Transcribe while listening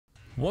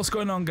What's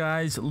going on,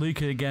 guys?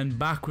 Luca again,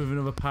 back with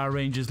another Power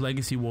Rangers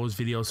Legacy Wars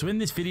video. So in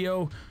this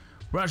video,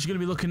 we're actually going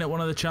to be looking at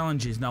one of the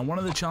challenges. Now, one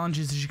of the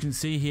challenges, as you can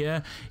see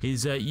here,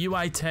 is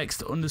UI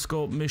text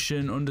underscore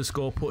mission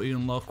underscore putty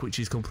unlock, which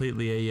is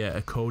completely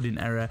a coding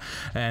error.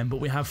 But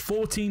we have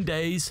 14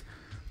 days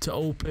to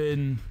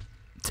open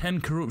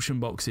 10 corruption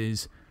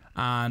boxes.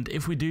 And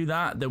if we do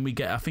that, then we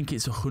get, I think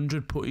it's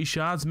 100 putty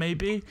shards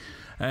maybe.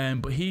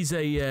 But he's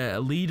a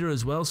leader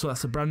as well, so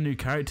that's a brand new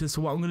character.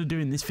 So what I'm going to do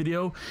in this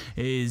video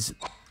is,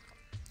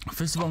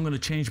 first of all, I'm going to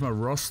change my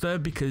roster,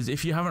 because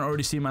if you haven't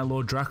already seen my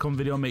Lord Dracon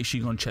video, make sure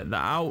you go and check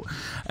that out.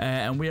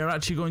 And we are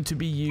actually going to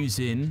be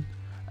using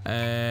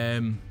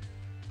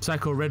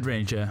Psycho Red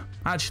Ranger.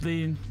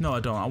 Actually, no, I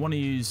don't. I want to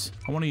use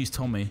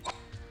Tommy.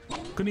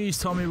 I'm going to use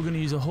Tommy. We're going to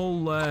use a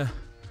whole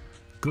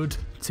good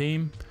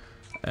team.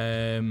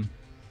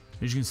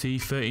 As you can see,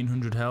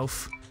 1300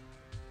 health.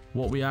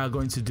 What we are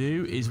going to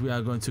do is we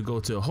are going to go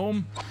to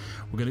home.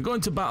 We're going to go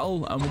into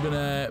battle and we're going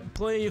to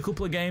play a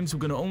couple of games. We're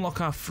going to unlock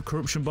our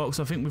corruption box.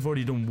 I think we've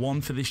already done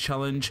one for this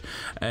challenge.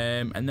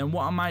 And then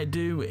what I might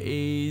do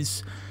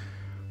is,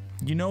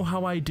 you know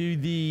how I do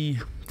the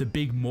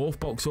big morph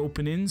box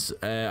openings?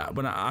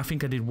 When I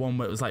think I did one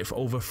where it was like for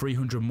over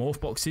 300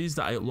 morph boxes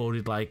that I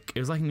uploaded, like it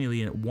was like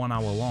nearly 1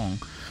 hour long.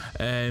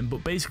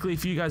 But basically,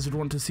 if you guys would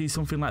want to see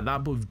something like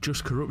that but with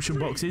just corruption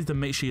boxes, then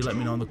make sure you let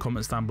me know in the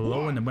comments down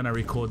below, and then when I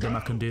record them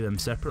I can do them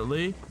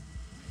separately.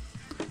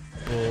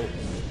 But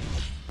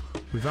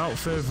without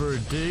further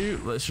ado,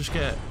 let's just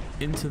get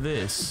into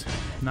this.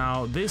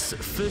 Now, this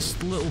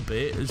first little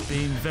bit has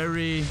been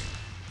very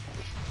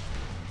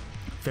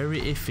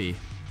iffy,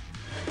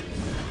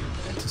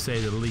 to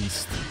say the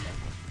least.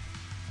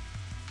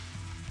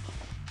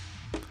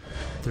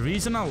 The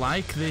reason I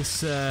like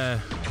this, the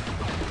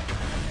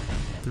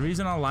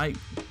reason I like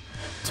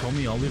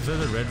Tommy Oliver,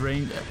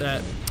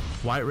 the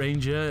White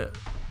Ranger,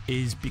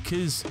 is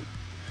because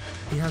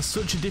he has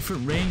such a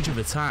different range of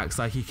attacks.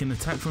 Like, he can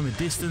attack from a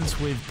distance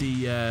with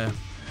the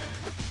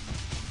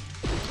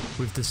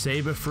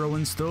saber throw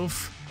and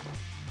stuff.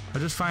 I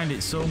just find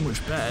it so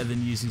much better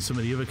than using some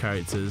of the other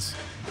characters.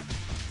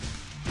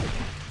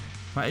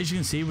 Like, as you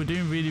can see, we're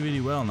doing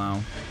really well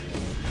now.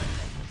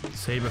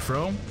 Saber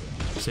throw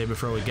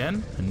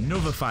again,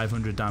 another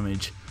 500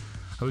 damage.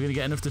 Are we going to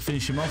get enough to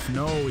finish him off?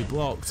 No, we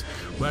blocked.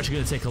 We're actually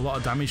going to take a lot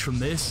of damage from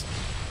this,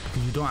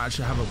 because we don't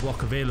actually have a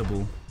block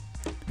available.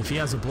 If he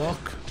has a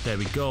block, there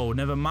we go,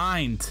 never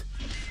mind.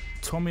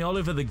 Tommy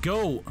Oliver, the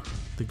GOAT,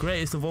 the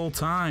greatest of all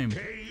time.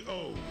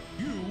 KO,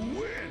 you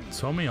win.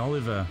 Tommy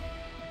Oliver,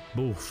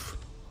 boof.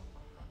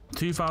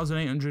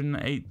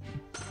 2,808.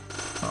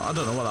 I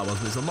don't know what that was,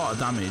 but it's a lot of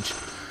damage.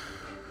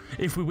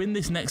 If we win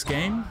this next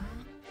game,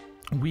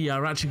 we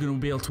are actually going to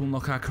be able to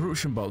unlock our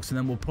corruption box, and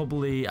then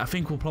I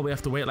think we'll probably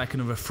have to wait like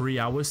another 3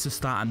 hours to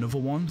start another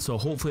one. So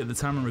hopefully at the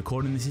time I'm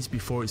recording this is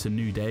before it's a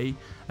new day.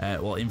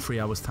 Well, in 3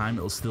 hours time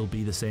it'll still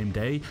be the same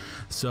day,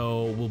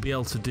 so we'll be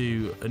able to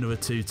do another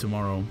 2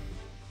 tomorrow.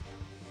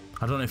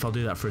 I don't know if I'll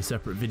do that for a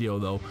separate video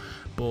though,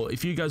 but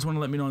if you guys want to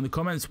let me know in the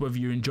comments whether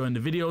you're enjoying the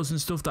videos and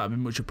stuff, that'd be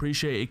much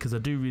appreciated, because I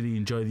do really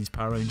enjoy these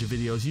Power Ranger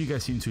videos. You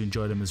guys seem to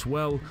enjoy them as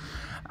well.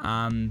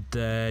 And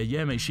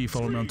yeah, make sure you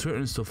follow me on Twitter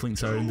and stuff,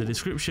 links are in the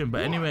description.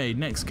 But anyway,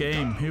 next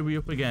game, who are we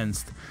up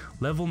against?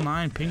 Level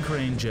 9 Pink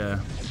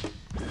Ranger.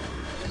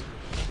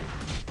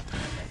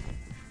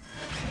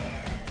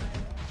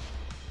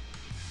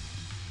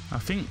 I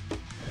think...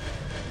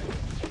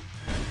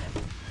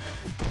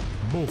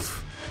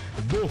 Boof.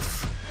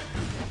 Boof.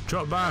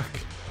 Drop back.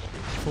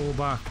 Fall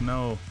back.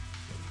 No.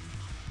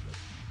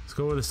 Let's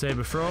go with a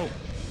saber throw.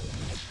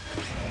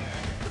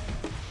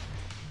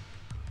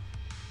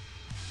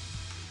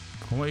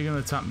 What are you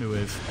going to attack me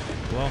with?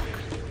 Block.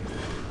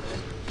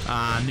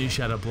 Ah, I knew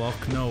she had a block.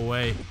 No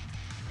way.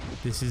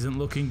 This isn't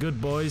looking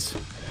good, boys.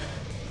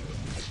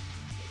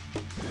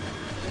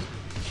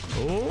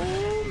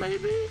 Oh,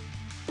 maybe?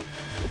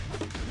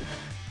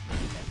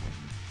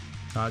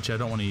 Actually, I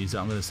don't want to use it.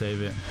 I'm going to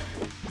save it.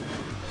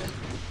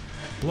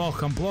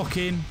 Block. I'm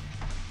blocking.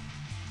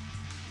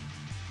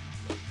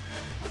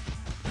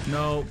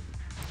 No.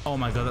 Oh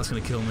my god, that's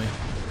going to kill me.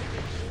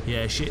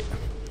 Yeah, shit.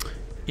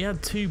 He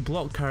had 2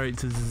 block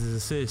characters as his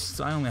assists.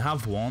 I only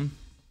have 1.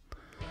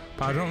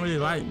 But I don't really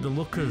like the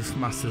look of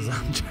Master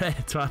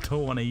Zandret, so I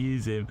don't want to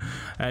use him.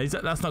 That's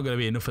not going to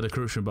be enough for the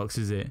corruption box,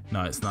 is it?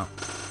 No, it's not.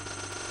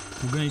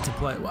 We're going to need to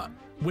play...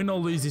 Win or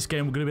lose this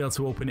game, we're going to be able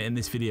to open it in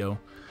this video,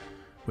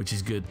 which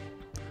is good.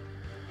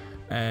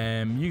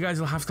 You guys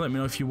will have to let me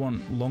know if you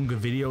want longer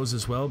videos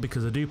as well,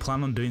 because I do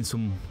plan on doing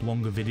some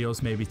longer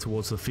videos, maybe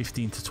towards the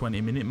 15 to 20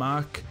 minute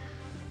mark.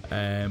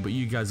 But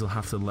you guys will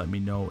have to let me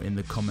know in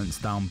the comments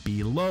down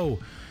below.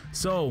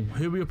 So,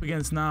 who are we up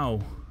against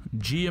now?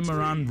 Gia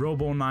Moran,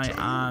 Robo Knight,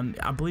 and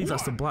I believe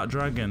that's the Black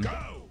Dragon.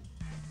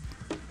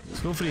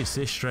 Let's go for the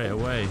assist straight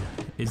away.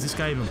 Is this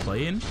guy even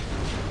playing?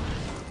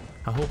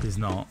 I hope he's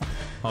not.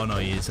 Oh no,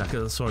 he is. I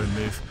saw him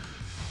move.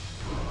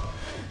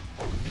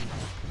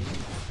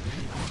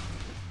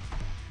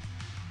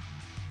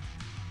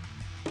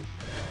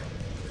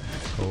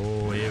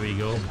 Oh, here we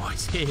go,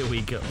 boys. Here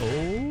we go.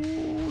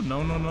 Oh,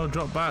 No, no, no.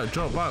 Drop back,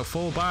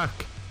 fall back.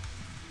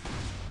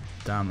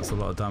 Damn, that's a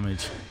lot of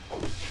damage.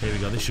 Here we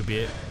go. This should be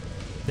it.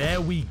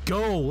 There we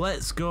go.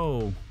 Let's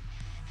go.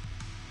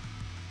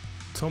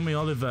 Tommy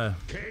Oliver.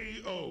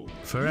 KO.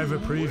 Forever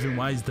proving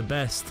why he's the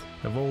best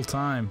of all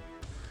time.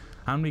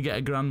 And we get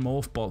a grand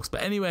morph box.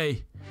 But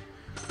anyway,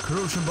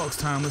 corruption box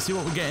time. Let's see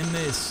what we get in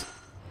this.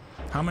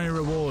 How many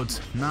rewards?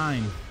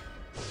 9.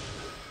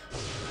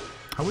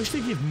 I wish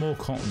they give more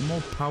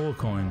power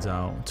coins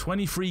out.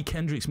 23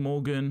 Kendricks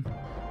Morgan.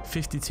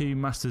 52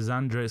 Master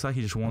Zandra. It's like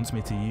he just wants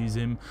me to use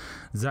him.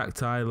 Zach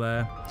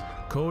Tyler.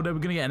 Coda, we're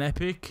going to get an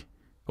epic.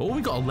 Oh,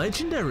 we got a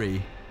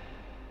legendary.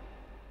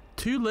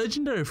 2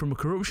 legendary from a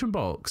corruption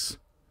box.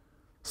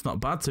 It's not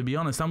bad, to be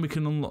honest. And we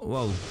can unlock,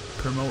 well,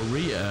 promote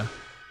Rita.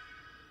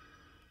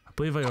 I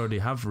believe I already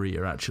have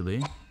Rita,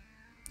 actually.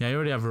 Yeah, I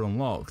already have her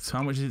unlocked.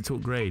 How much is it to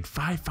upgrade?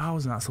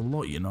 5,000. That's a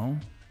lot, you know.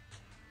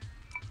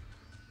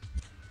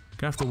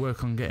 Gonna have to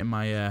work on getting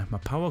my my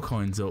power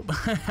coins up.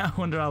 I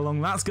wonder how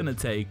long that's gonna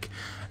take.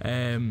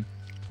 I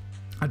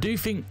do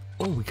think.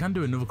 Oh, we can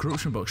do another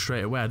corruption box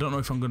straight away. I don't know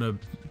if I'm gonna.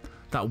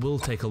 That will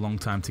take a long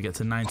time to get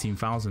to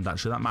 19,000.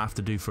 Actually, that might have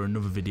to do for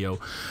another video.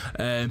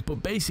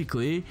 But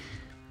basically,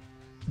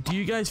 do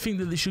you guys think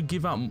that they should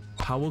give out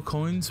power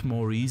coins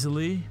more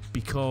easily?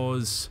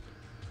 Because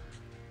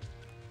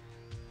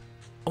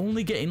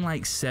only getting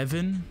like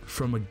 7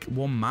 from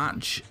one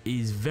match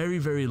is very,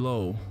 very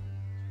low.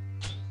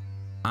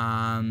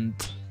 And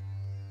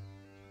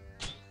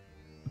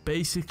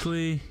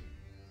basically,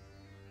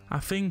 I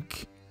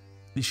think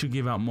they should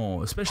give out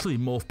more, especially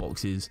morph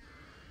boxes.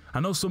 I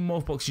know some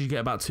morph boxes you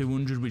get about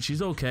 200, which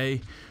is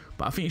okay,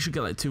 but I think you should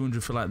get like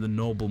 200 for like the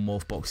noble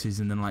morph boxes,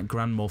 and then like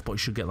grand morph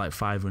box should get like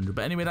 500.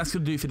 But anyway, that's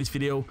gonna do it for this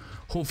video.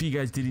 Hopefully you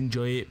guys did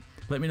enjoy it.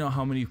 Let me know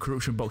how many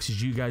corruption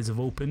boxes you guys have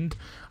opened,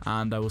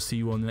 and I will see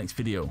you on the next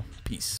video. Peace.